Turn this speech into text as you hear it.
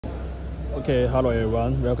Okay, hello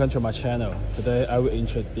everyone, welcome to my channel. Today I will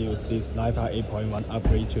introduce this 958.1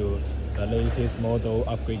 upgrade to the latest model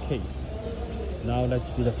upgrade case. Now let's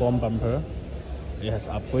see the front bumper. It has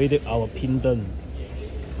upgraded our Pindon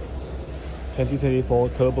 2024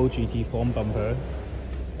 Turbo GT front bumper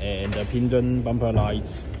and the Pindon bumper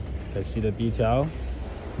lights. You can see the detail,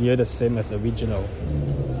 near the same as original,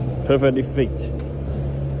 perfectly fit.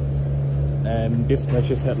 And this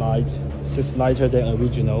matches headlight, sits lighter than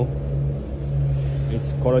original.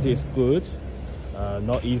 Its quality is good,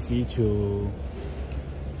 not easy to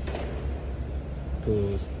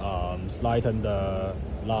lighten the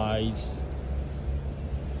lights.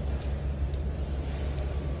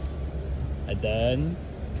 And then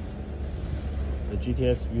the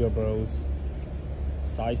GTS wheelbars,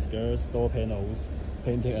 side skirts, door panels,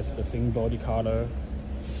 painted as the same body color.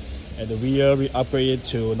 At the rear, we upgraded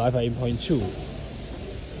to 958.2.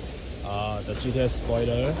 The GTS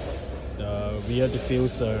spoiler, the rear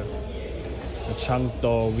diffuser, the trunk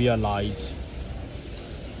door rear light.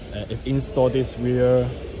 If install this rear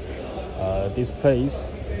displays,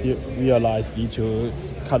 you realize need to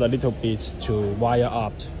cut a little bit to wire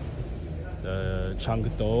up the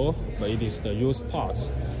trunk door, but it is the used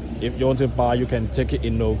parts. If you want to buy, you can take it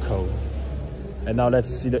in local. And now let's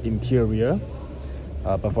see the interior.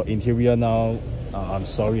 But for interior now, I'm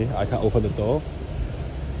sorry, I can't open the door.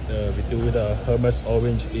 We do the Hermes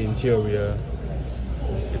orange interior.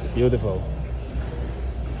 It's beautiful.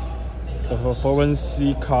 But for foreign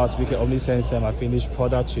C cars, we can only send them a finished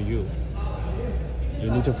product to you.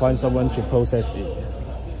 You need to find someone to process it.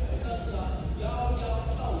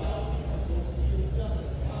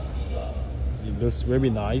 It looks very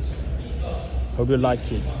nice. Hope you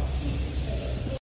like it.